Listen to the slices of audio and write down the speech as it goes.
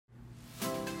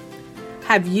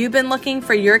Have you been looking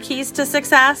for your keys to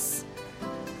success?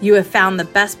 You have found the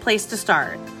best place to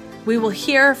start. We will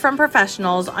hear from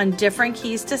professionals on different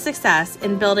keys to success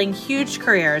in building huge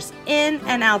careers in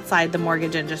and outside the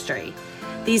mortgage industry.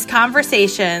 These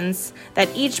conversations that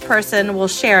each person will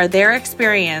share their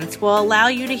experience will allow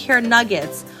you to hear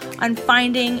nuggets on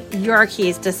finding your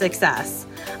keys to success.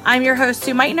 I'm your host,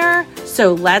 Sue Meitner,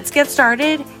 so let's get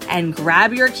started and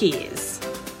grab your keys.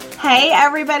 Hey,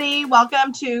 everybody.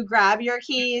 Welcome to Grab Your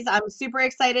Keys. I'm super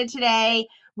excited today.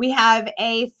 We have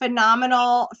a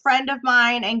phenomenal friend of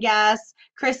mine and guest,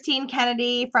 Kristine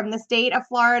Kennedy from the state of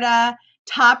Florida,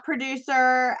 top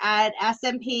producer at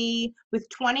S&P with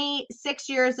 26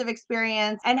 years of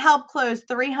experience and helped close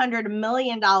 $300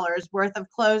 million worth of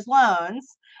closed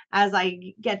loans. As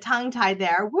I get tongue-tied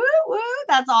there. Woo, woo,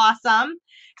 that's awesome.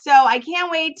 So I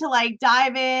can't wait to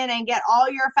dive in and get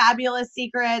all your fabulous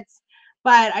secrets.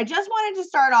 But I just wanted to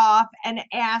start off and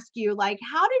ask you,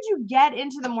 how did you get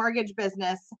into the mortgage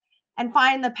business and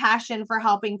find the passion for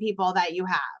helping people that you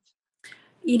have?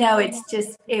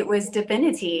 It was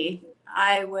divinity.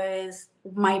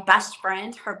 My best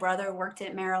friend, her brother worked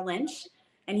at Merrill Lynch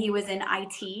and he was in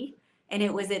IT and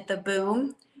it was at the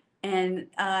boom. And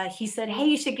he said, hey,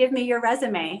 you should give me your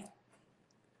resume.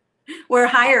 We're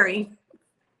hiring.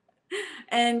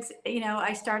 And,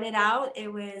 I started out,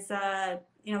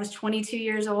 I was 22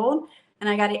 years old and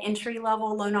I got an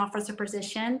entry-level loan officer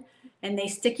position, and they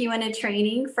stick you in a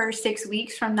training for 6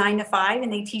 weeks from 9 to 5,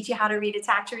 and they teach you how to read a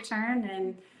tax return,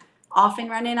 and off and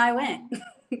running I went.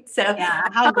 So yeah,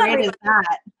 how great is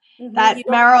that? Mm-hmm. That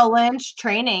Merrill Lynch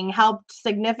training helped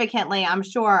significantly, I'm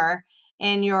sure,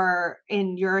 in your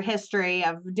history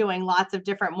of doing lots of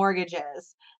different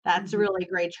mortgages. That's really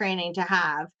great training to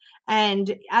have.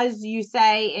 And as you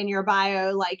say in your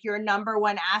bio, your number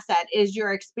one asset is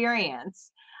your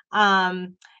experience.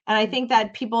 And I think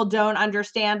that people don't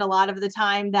understand a lot of the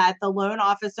time that the loan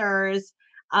officers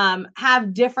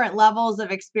have different levels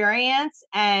of experience,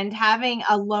 and having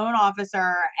a loan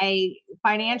officer, a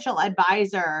financial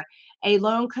advisor, a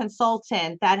loan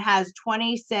consultant that has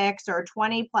 26 or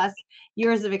 20 plus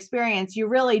years of experience, you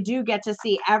really do get to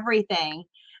see everything.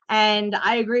 And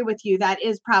I agree with you. That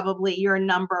is probably your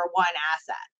number one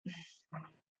asset.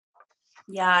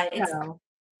 Yeah, it's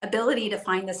ability to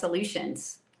find the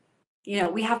solutions.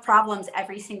 We have problems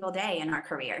every single day in our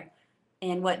career.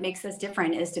 And what makes us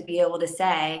different is to be able to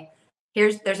say,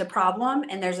 there's a problem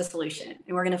and there's a solution.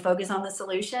 And we're going to focus on the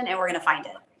solution and we're going to find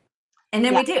it. And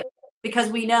then we do,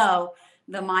 because we know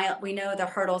the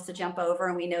hurdles to jump over,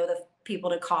 and we know the people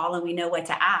to call, and we know what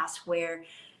to ask. Where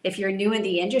if you're new in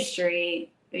the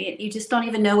industry, you just don't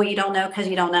even know what you don't know because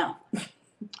you don't know.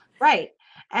 Right.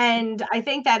 And I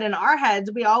think that in our heads,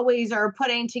 we always are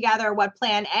putting together what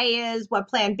plan A is, what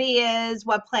plan B is,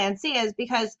 what plan C is,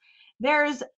 because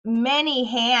there's many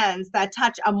hands that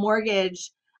touch a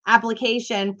mortgage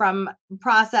application from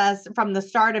the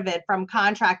start of it, from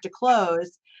contract to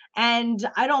close. And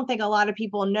I don't think a lot of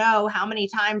people know how many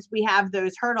times we have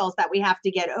those hurdles that we have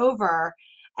to get over.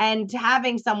 And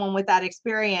having someone with that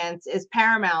experience is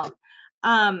paramount.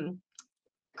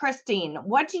 Kristine,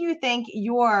 what do you think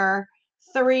your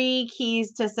 3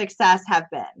 keys to success have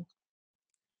been?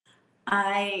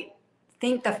 I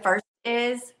think the first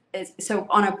is so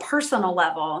on a personal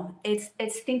level,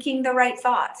 it's thinking the right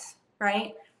thoughts,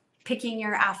 right? Picking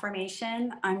your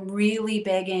affirmation. I'm really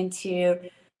big into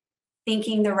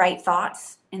thinking the right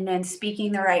thoughts and then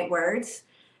speaking the right words.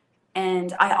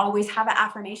 And I always have an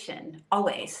affirmation,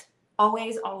 always,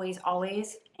 always, always,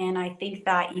 always. And I think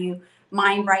that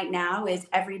mine right now is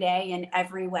every day in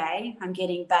every way. I'm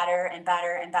getting better and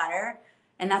better and better.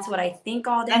 And that's what I think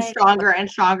all day. And stronger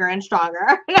and stronger and stronger.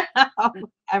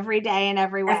 Every day in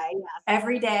every way. Yes.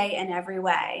 Every day in every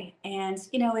way. And,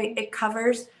 it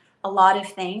covers a lot of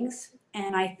things.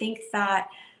 And I think that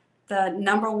the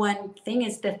number one thing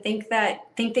is to think that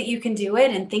you can do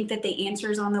it, and think that the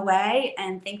answer's on the way,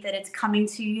 and think that it's coming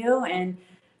to you, and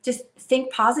just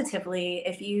think positively.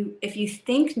 If you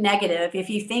think negative, if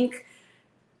you think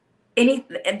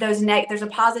there's a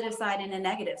positive side and a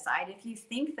negative side. If you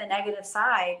think the negative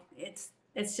side, it's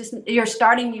just, you're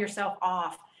starting yourself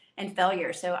off in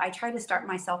failure. So I try to start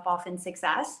myself off in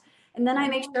success, and then I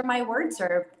make sure my words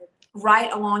are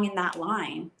right along in that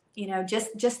line.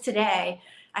 Just today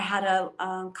I had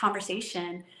a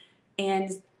conversation,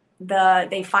 and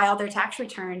they filed their tax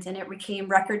returns and it became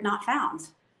record not found.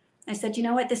 I said, you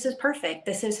know what, this is perfect.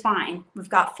 This is fine. We've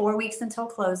got 4 weeks until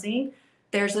closing.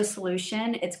 There's a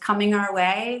solution. It's coming our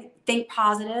way. Think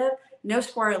positive, no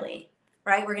squirrely.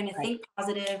 right? We're going to think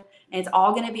positive, and it's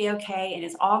all going to be okay, and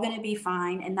it's all going to be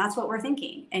fine. And that's what we're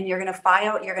thinking. And you're going to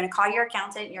file, you're going to call your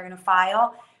accountant, you're going to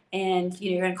file, and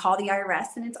you're going to call the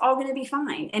IRS, and it's all going to be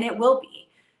fine. And it will be.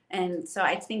 And so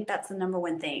I think that's the number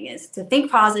one thing, is to think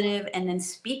positive and then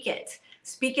speak it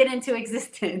into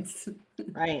existence.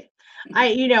 Right.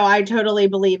 I totally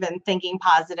believe in thinking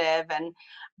positive. And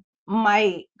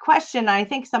my question, I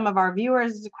think some of our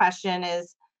viewers' question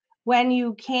is, when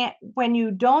you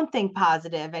don't think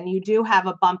positive and you do have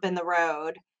a bump in the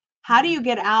road, how do you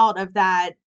get out of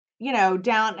that,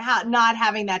 not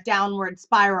having that downward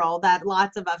spiral that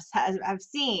lots of us have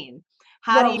seen?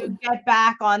 How do you get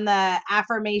back on the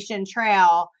affirmation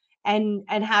trail and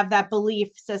have that belief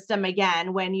system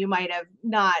again when you might have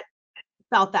not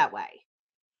felt that way?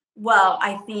 Well,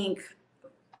 I think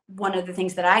one of the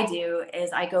things that I do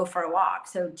is I go for a walk.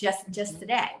 So just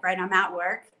today, right? I'm at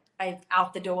work, I'm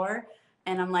out the door,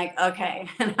 and I'm like, okay,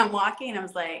 and I'm walking, and I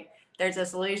was like, there's a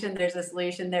solution, there's a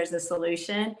solution, there's a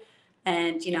solution.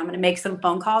 And I'm going to make some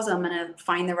phone calls. I'm going to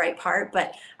find the right part.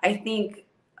 But I think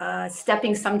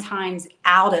stepping sometimes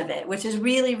out of it, which is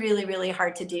really, really, really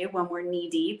hard to do when we're knee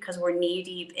deep, because we're knee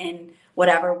deep in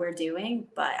whatever we're doing.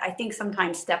 But I think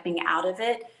sometimes stepping out of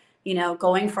it,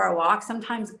 going for a walk,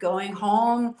 sometimes going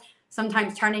home,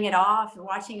 sometimes turning it off,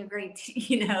 watching a great,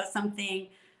 something.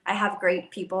 I have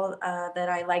great people that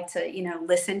I like to,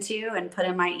 listen to and put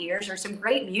in my ears, or some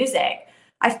great music.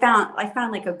 I found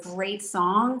like a great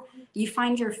song. You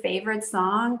find your favorite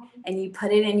song and you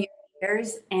put it in your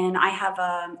ears. And I have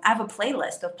a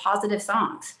playlist of positive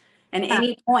songs. And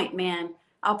any point, man,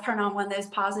 I'll turn on one of those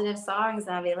positive songs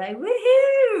and I'll be like,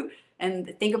 woohoo!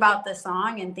 And think about the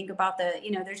song, and think about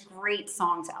there's great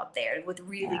songs out there with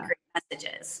really great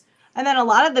messages. And then a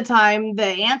lot of the time, the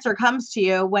answer comes to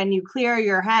you when you clear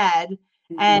your head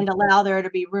and allow there to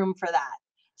be room for that.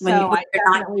 So I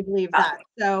definitely believe that.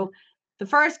 So the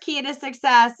first key to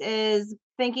success is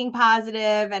thinking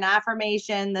positive and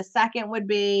affirmation. The second would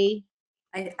be,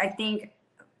 I think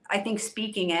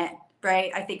speaking it,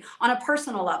 right? I think on a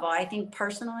personal level, I think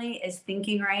personally is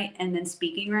thinking right and then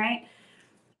speaking right.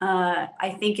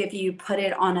 I think if you put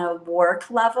it on a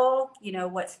work level,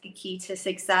 what's the key to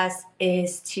success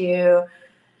is to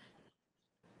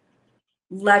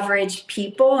leverage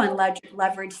people and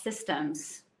leverage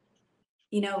systems,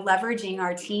 leveraging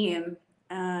our team.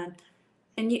 And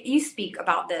you speak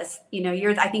about this,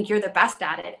 I think you're the best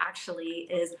at it, actually,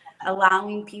 is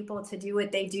allowing people to do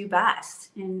what they do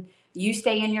best. And you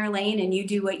stay in your lane and you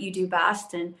do what you do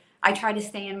best. And I try to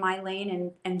stay in my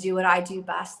lane and do what I do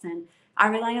best. And I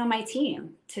rely on my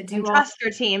team to do. And trust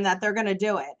your team that they're going to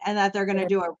do it, and that they're going to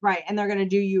do it right, and they're going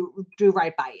to do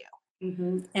right by you.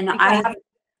 Mm-hmm. And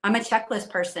I'm a checklist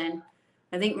person.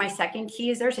 I think my second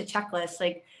key is there's a checklist.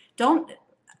 Like, don't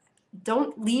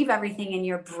leave everything in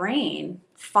your brain.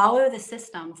 Follow the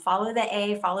system. Follow the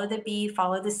A, follow the B,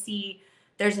 follow the C.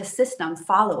 There's a system.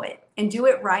 Follow it and do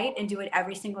it right, and do it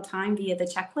every single time via the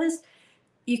checklist.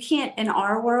 You can't, in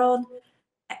our world,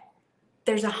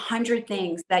 there's 100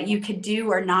 things that you could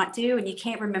do or not do, and you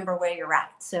can't remember where you're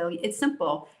at. So it's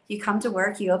simple. You come to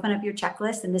work, you open up your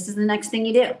checklist, and this is the next thing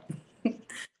you do.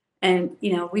 And you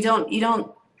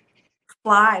don't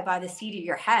fly by the seat of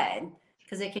your head,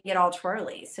 because it can get all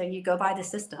twirly. So you go by the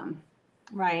system.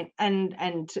 Right.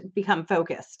 And become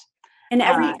focused. And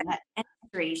every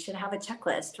industry should have a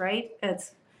checklist, right?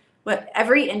 It's what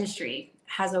every industry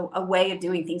has a way of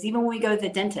doing things. Even when we go to the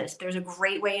dentist, there's a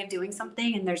great way of doing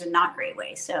something and there's a not great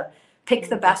way. So pick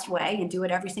the best way and do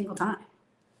it every single time.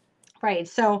 Right.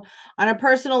 So on a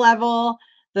personal level,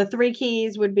 the 3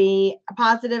 keys would be a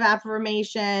positive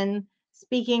affirmation,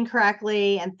 speaking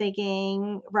correctly and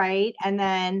thinking right. And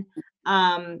then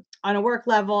on a work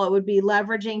level, it would be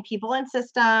leveraging people and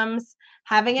systems,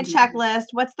 having a checklist.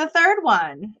 What's the third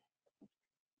one?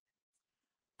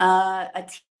 A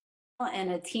team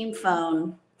and a team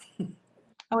phone.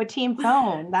 Oh, a team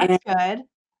phone. That's good.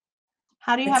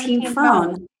 How do you have a team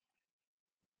phone?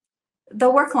 The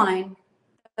work line.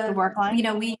 The work line?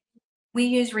 We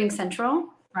use Ring Central.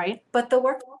 Right. But the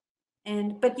work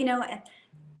line. But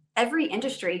every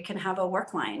industry can have a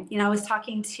work line. I was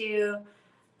talking to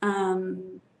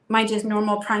my just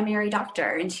normal primary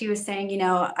doctor, and she was saying,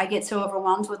 I get so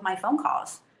overwhelmed with my phone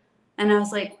calls. And I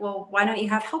was like, well, why don't you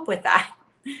have help with that?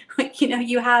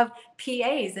 You have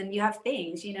PAs and you have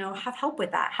things, have help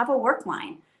with that. Have a work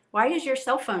line. Why is your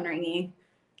cell phone ringing?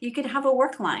 You could have a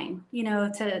work line,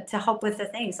 to help with the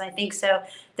things. I think so.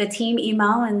 The team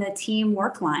email and the team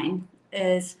work line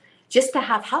is just to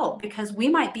have help, because we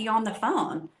might be on the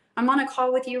phone. I'm on a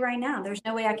call with you right now. There's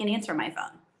no way I can answer my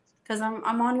phone because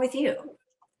I'm on with you.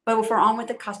 But if we're on with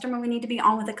the customer, we need to be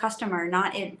on with the customer,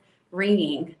 not it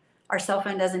ringing. Our cell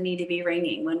phone doesn't need to be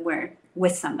ringing when we're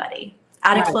with somebody.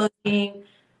 At a Right. closing,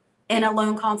 in a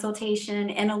loan consultation,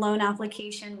 in a loan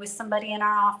application, with somebody in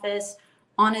our office,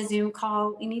 on a Zoom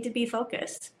call, we need to be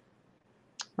focused.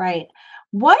 Right.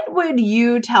 What would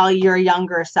you tell your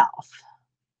younger self?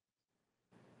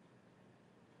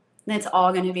 And it's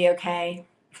all going to be okay.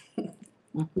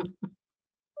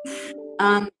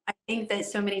 I think that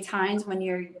so many times when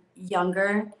you're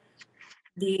younger,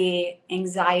 the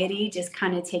anxiety just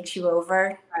kind of takes you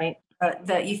over. Right.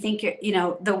 That you think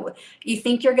you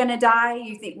think you're going to die,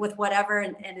 you think with whatever,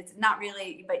 and it's not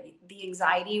really, but the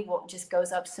anxiety will just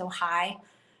goes up so high,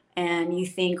 and you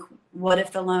think, what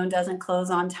if the loan doesn't close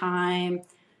on time?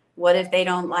 What if they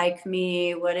don't like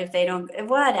me? What if they don't,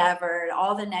 whatever,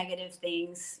 all the negative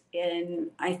things.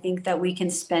 And I think that we can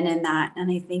spin in that.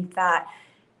 And I think that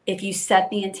if you set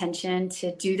the intention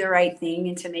to do the right thing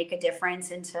and to make a difference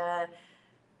and to,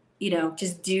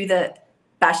 just do the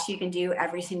best you can do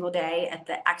every single day at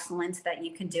the excellence that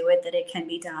you can do it, that it can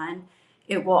be done,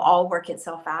 it will all work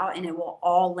itself out and it will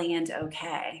all land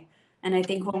okay. And I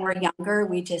think when we're younger,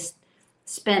 we just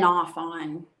spin off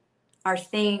on our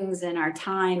things and our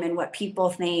time and what people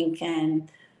think,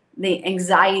 and the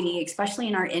anxiety, especially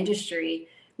in our industry,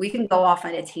 we can go off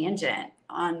on a tangent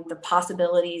on the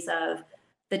possibilities of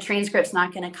the transcript's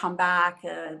not going to come back,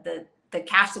 the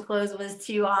cash to close was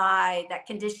too high, that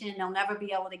condition, they'll never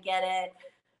be able to get it.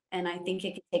 And I think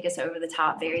it can take us over the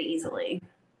top very easily.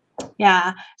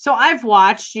 Yeah. So I've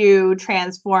watched you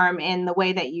transform in the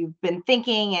way that you've been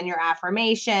thinking and your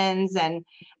affirmations, and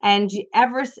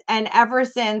ever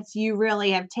since, you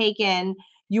really have taken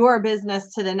your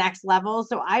business to the next level.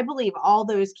 So I believe all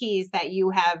those keys that you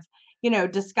have,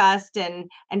 discussed and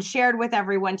shared with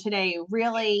everyone today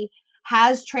really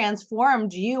has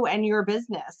transformed you and your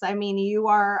business. I mean, you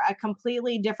are a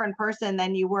completely different person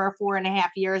than you were 4.5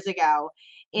 years ago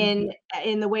Mm-hmm.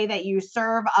 in the way that you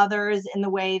serve others, in the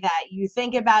way that you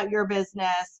think about your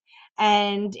business,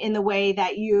 and in the way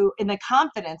that in the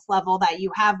confidence level that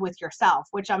you have with yourself,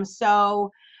 which I'm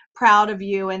so proud of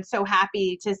you and so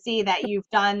happy to see that you've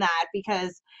done that,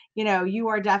 because you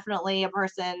are definitely a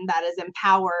person that is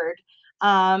empowered,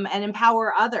 and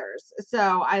empower others.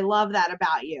 So I love that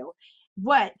about you.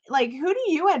 Who do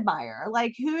you admire?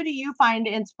 Like, who do you find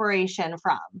inspiration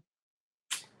from?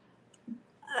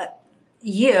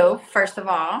 You, first of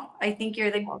all, I think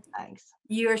Well, thanks.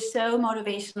 you're so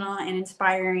motivational and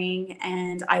inspiring,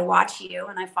 and I watch you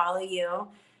and I follow you,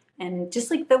 and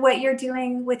just like the what you're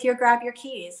doing with your grab your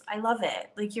keys, I love it.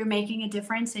 Like, you're making a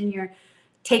difference and you're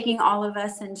taking all of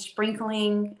us and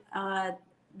sprinkling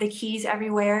the keys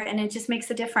everywhere, and it just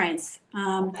makes a difference.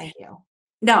 Well, thank you.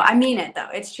 No, I mean it though,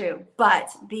 it's true.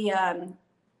 But the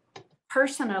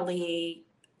personally,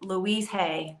 Louise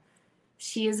Hay,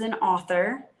 she is an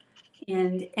author.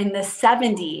 And in the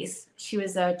 70s, she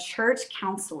was a church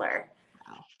counselor.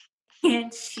 Wow.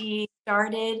 And she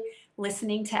started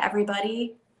listening to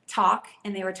everybody talk.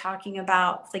 And they were talking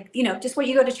about, like, just what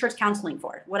you go to church counseling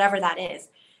for, whatever that is.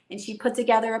 And she put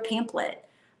together a pamphlet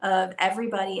of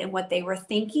everybody and what they were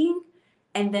thinking,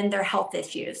 and then their health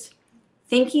issues.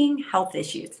 Thinking, health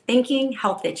issues, thinking,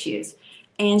 health issues.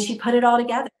 And she put it all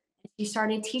together. She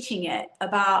started teaching it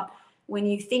about when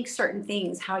you think certain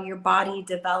things, how your body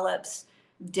develops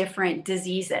different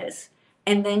diseases.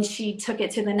 And then she took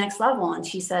it to the next level and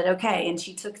she said, okay. And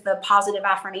she took the positive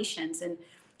affirmations and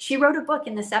she wrote a book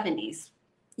in the 70s,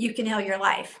 You Can Heal Your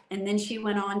Life. And then she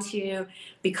went on to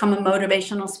become a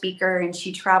motivational speaker, and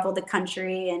she traveled the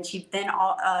country, and she then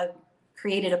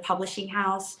created a publishing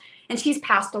house, and she's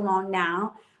passed along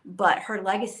now, but her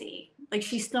legacy, like,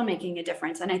 she's still making a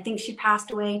difference. And I think she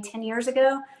passed away 10 years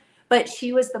ago, but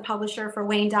she was the publisher for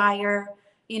Wayne Dyer.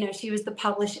 She's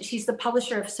the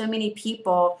publisher of so many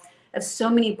people, of so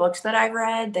many books that I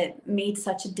read that made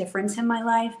such a difference in my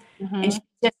life. Mm-hmm. And she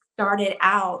just started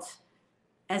out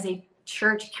as a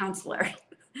church counselor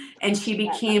and she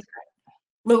became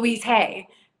Louise Hay.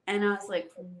 And I was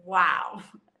like, wow,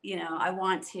 I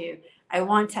want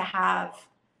to have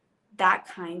that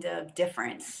kind of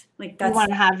difference. Like, You that's want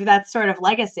to have that sort of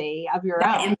legacy of your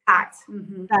that own, impact.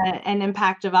 Mm-hmm. and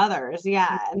impact of others.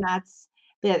 Yeah. And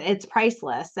it's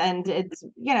priceless. And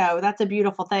that's a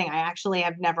beautiful thing. I actually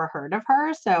have never heard of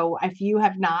her. So if you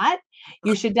have not,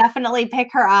 you should definitely pick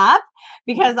her up,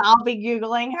 because I'll be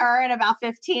Googling her in about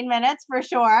 15 minutes for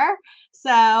sure. So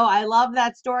I love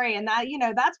that story. And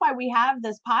that's why we have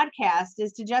this podcast,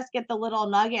 is to just get the little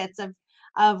nuggets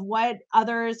of what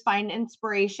others find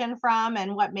inspiration from,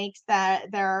 and what makes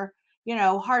their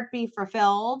heart be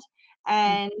fulfilled.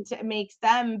 and makes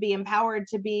them be empowered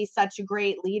to be such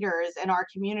great leaders in our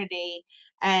community,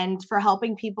 and for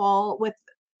helping people with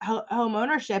home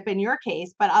ownership in your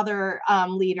case, but other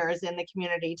leaders in the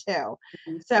community too.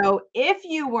 Mhm. So if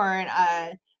you weren't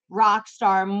a rock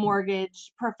star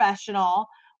mortgage professional,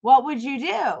 what would you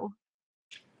do?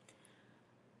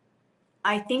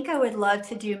 I think I would love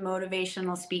to do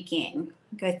motivational speaking.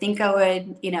 I think I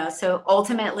would, so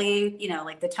ultimately,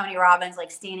 like the Tony Robbins,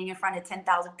 like standing in front of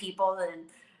 10,000 people and,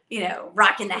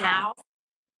 rocking the Yeah.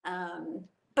 house.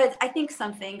 But I think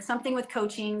something with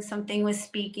coaching, something with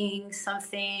speaking,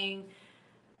 something,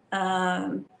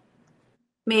 um,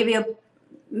 maybe a,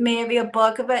 maybe a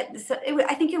book, but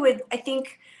I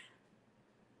think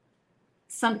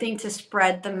something to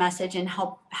spread the message and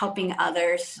helping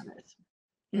others.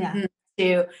 Yeah.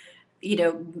 To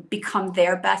become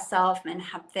their best self and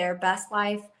have their best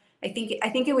life. I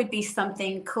think it would be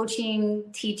something,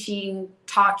 coaching, teaching,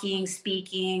 talking,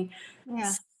 speaking,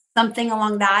 Yeah. something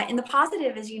along that. And the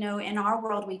positive is, in our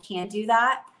world we can do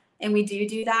that, and we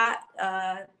do that.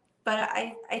 But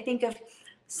I think if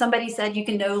somebody said you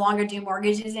can no longer do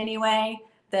mortgages anyway,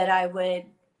 that I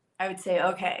would say,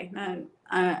 okay,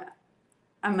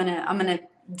 I'm gonna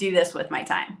do this with my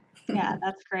time. Yeah,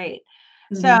 that's great.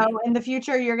 So Mhm. in the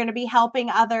future, you're going to be helping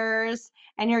others,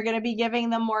 and you're going to be giving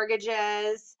them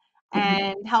mortgages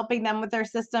Mhm. and helping them with their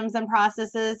systems and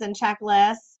processes and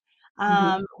checklists.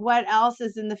 Mhm. What else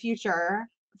is in the future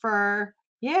for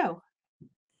you?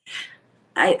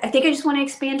 I think I just want to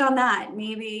expand on that.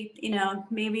 Maybe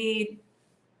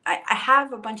I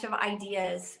have a bunch of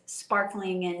ideas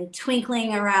sparkling and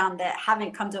twinkling around that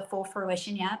haven't come to full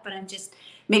fruition yet, but I'm just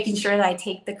making sure that I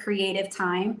take the creative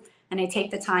time and I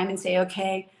take the time and say,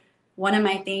 okay, what am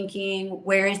I thinking?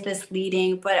 Where is this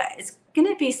leading? But it's going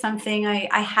to be something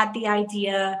I had the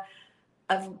idea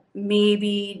of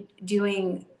maybe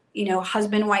doing,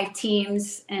 husband wife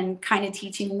teams and kind of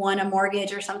teaching one a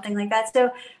mortgage or something like that. So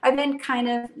I've been kind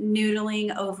of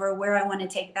noodling over where I want to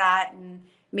take that, and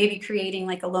maybe creating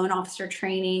like a loan officer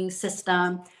training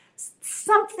system,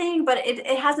 something, but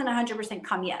it hasn't 100%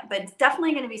 come yet. But it's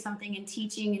definitely going to be something in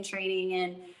teaching and training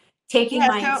and taking Yeah,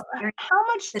 my so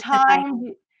experience to my.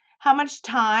 how much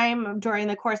time during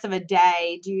the course of a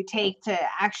day do you take to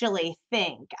actually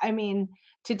think? I mean,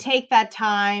 to take that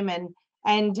time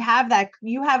and have that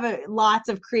you have lots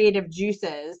of creative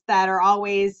juices that are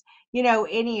always,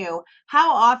 in you.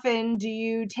 How often do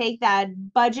you take that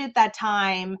budget that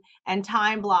time and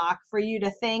time block for you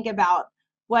to think about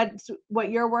what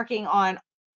you're working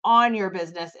on your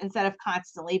business instead of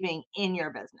constantly being in your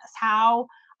business? How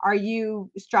are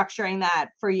you structuring that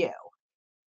for you?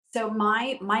 So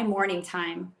my morning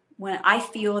time, when I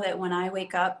feel that when I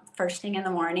wake up first thing in the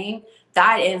morning,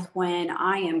 that is when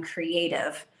I am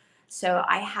creative. So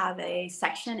I have a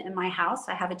section in my house.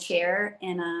 I have a chair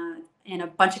and a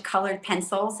bunch of colored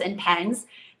pencils and pens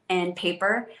and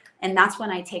paper, and that's when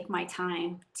I take my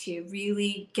time to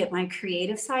really get my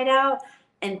creative side out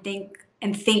and think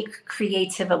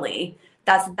creatively.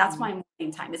 That's Mhm. my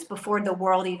morning time. It's before the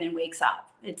world even wakes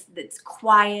up. It's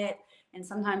quiet, and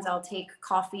sometimes I'll take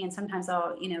coffee, and sometimes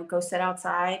I'll, go sit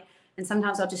outside, and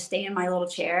sometimes I'll just stay in my little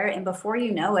chair, and before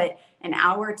you know it, an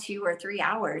hour, 2 or 3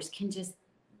 hours can just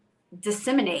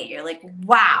disseminate. You're like,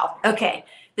 wow, okay,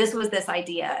 this was this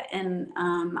idea. And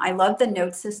I love the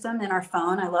note system in our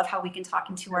phone. I love how we can talk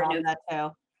into I our love notes, that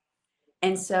too.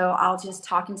 and so I'll just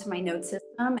talk into my note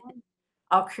system.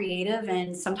 I'll creative,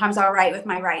 and sometimes I'll write with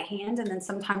my right hand, and then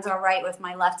sometimes I'll write with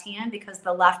my left hand because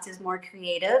the left is more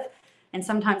creative. And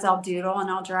sometimes I'll doodle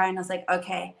and I'll draw, and I was like,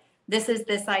 okay, this is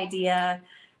this idea.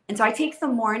 And so I take the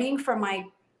morning for my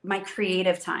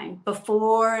creative time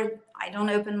before I don't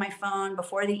open my phone,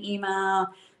 before the email,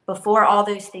 before all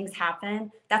those things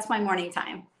happen. That's my morning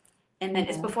time. And then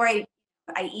it's Mhm. before I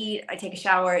eat, I take a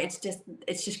shower. It's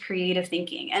just creative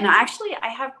thinking. And actually I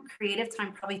have creative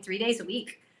time probably 3 days a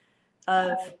week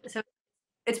of, so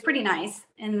it's pretty nice.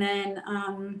 And then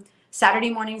Saturday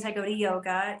mornings I go to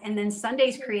yoga, and then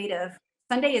Sunday's creative.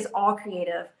 Sunday is all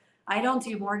creative. I don't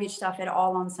do mortgage stuff at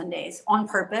all on Sundays on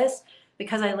purpose,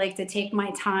 because I like to take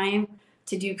my time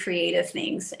to do creative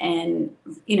things and,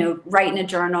 write in a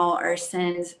journal or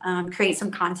create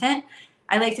some content.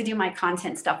 I like to do my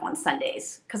content stuff on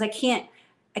Sundays because I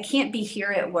can't be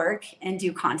here at work and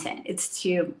do content. It's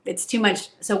too much.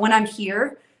 So when I'm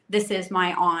here, this is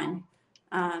my on.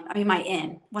 My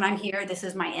in. When I'm here, this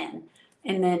is my in.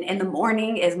 And then in the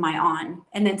morning is my on.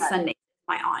 And then Sunday is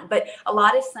my on. But a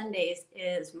lot of Sundays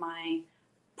is my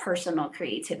personal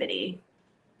creativity,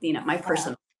 my Yeah.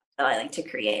 personal that I like to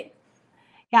create.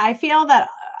 Yeah, I feel that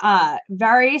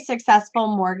very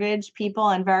successful mortgage people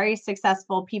and very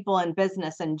successful people in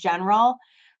business in general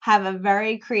have a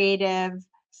very creative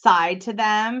side to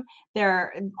them.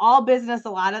 They're all business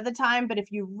a lot of the time, but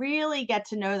if you really get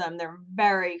to know them, they're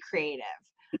very creative.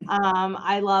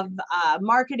 I love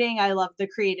marketing. I love the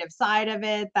creative side of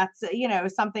it. That's,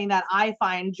 something that I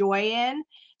find joy in.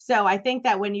 So I think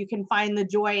that when you can find the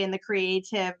joy in the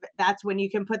creative, that's when you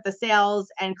can put the sales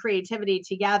and creativity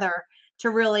together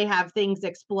to really have things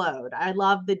explode. I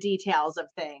love the details of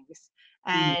things.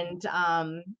 Mm.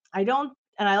 And I don't,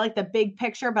 and I like the big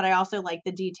picture, but I also like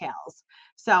the details.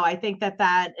 So I think that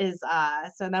that is,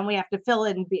 so then we have to fill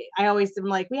in. I always am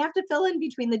like, we have to fill in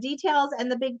between the details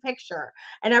and the big picture,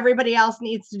 and everybody else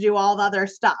needs to do all the other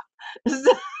stuff.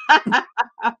 So,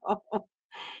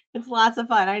 it's lots of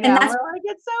fun. I And know. that's We're like,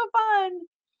 it's so fun.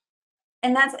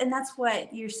 and that's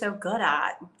what you're so good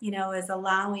at, is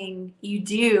allowing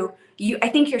you. I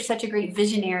think you're such a great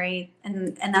visionary,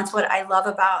 and that's what I love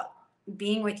about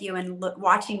being with you and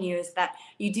watching you, is that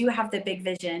you do have the big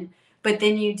vision, but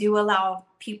then you do allow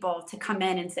people to come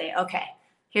in and say, okay,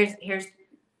 here's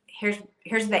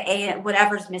the A,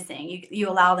 whatever's missing. You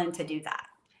allow them to do that.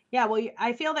 Yeah, well,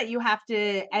 I feel that you have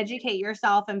to educate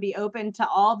yourself and be open to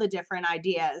all the different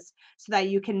ideas so that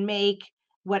you can make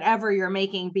whatever you're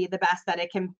making be the best that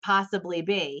it can possibly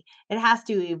be. It has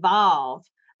to evolve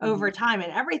over Mhm. time,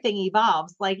 and everything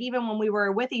evolves. Like even when we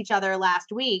were with each other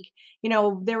last week,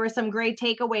 there were some great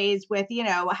takeaways with,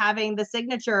 having the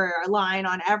signature line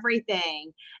on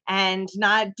everything and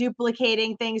not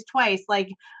duplicating things twice. Like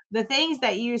the things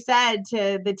that you said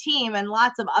to the team and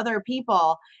lots of other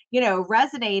people,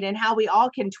 resonate, and how we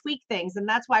all can tweak things. And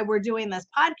that's why we're doing this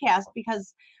podcast,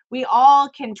 because we all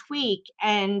can tweak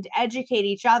and educate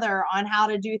each other on how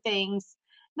to do things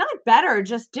not better,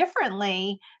 just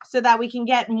differently, so that we can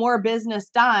get more business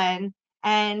done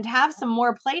and have some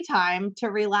more playtime to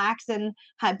relax and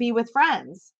be with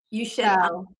friends. You should.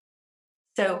 So,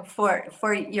 So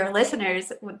for your listeners,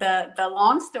 the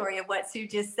long story of what Sue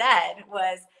just said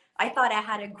was, I thought I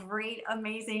had a great,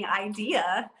 amazing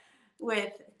idea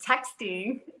with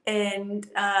texting, and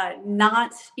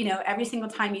not, every single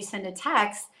time you send a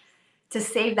text, to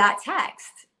save that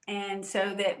text. And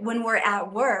so that when we're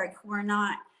at work, we're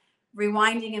not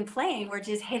rewinding and playing, we're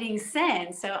just hitting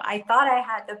send. So I thought I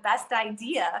had the best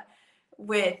idea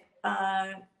with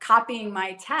copying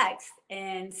my text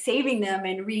and saving them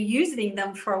and reusing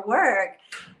them for work.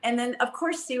 And then, of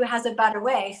course, Sue has a better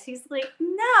way. She's like,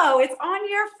 no, it's on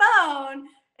your phone.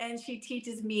 And she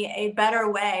teaches me a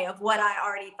better way of what I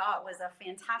already thought was a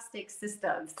fantastic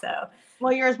system. So,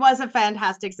 well, yours was a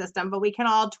fantastic system, but we can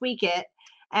all tweak it.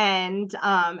 And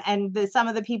some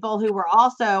of the people who were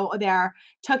also there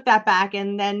took that back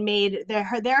and then made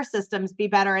their systems be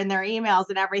better in their emails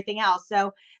and everything else.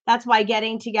 So that's why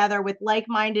getting together with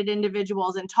like-minded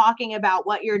individuals and talking about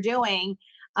what you're doing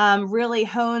really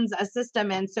hones a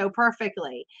system in so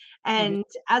perfectly. And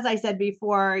as I said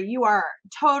before, you are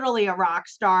totally a rock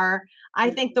star. I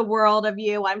think the world of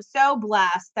you. I'm so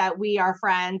blessed that we are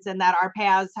friends and that our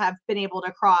paths have been able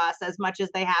to cross as much as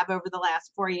they have over the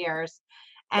last 4 years.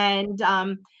 And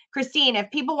Kristine, if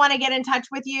people want to get in touch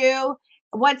with you,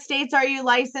 what states are you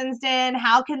licensed in?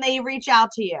 How can they reach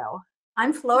out to you?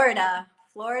 I'm Florida,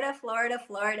 Florida, Florida,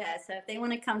 Florida. So if they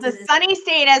want to come to The this, sunny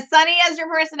state, as sunny as your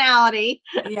personality.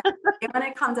 yeah, if they want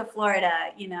to come to Florida,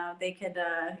 they could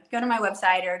go to my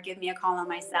website or give me a call on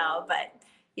my cell. But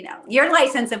you're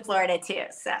licensed in Florida too,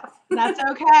 so That's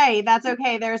okay. That's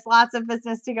okay. There's lots of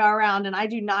business to go around, and I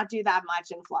do not do that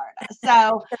much in Florida.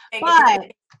 So, it's a but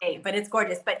big state, but it's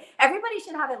gorgeous. But everybody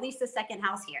should have at least a second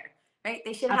house here, right?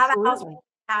 They should have a house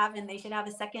absolutely. and they should have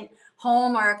a second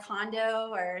home or a condo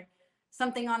or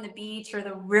something on the beach or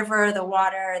the river, the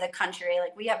water, or the country.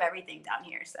 Like we have everything down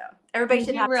here, so everybody You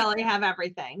should do have. really have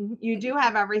everything. You do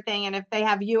have everything. And if they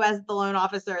have you as the loan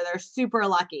officer, they're super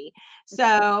lucky.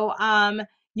 So,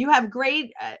 you have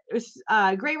great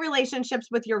relationships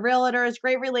with your realtors,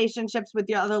 great relationships with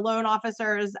the other loan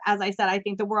officers. As I said, I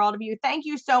think the world of you. Thank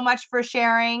you so much for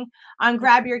sharing on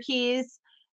Grab Your Keys.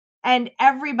 And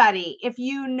everybody, if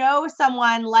you know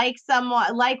someone like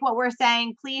what we're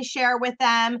saying, please share with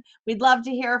them. We'd love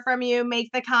to hear from you.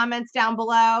 Make the comments down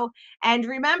below. And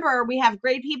remember, we have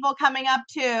great people coming up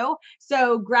too.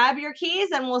 So grab your keys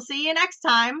and we'll see you next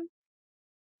time.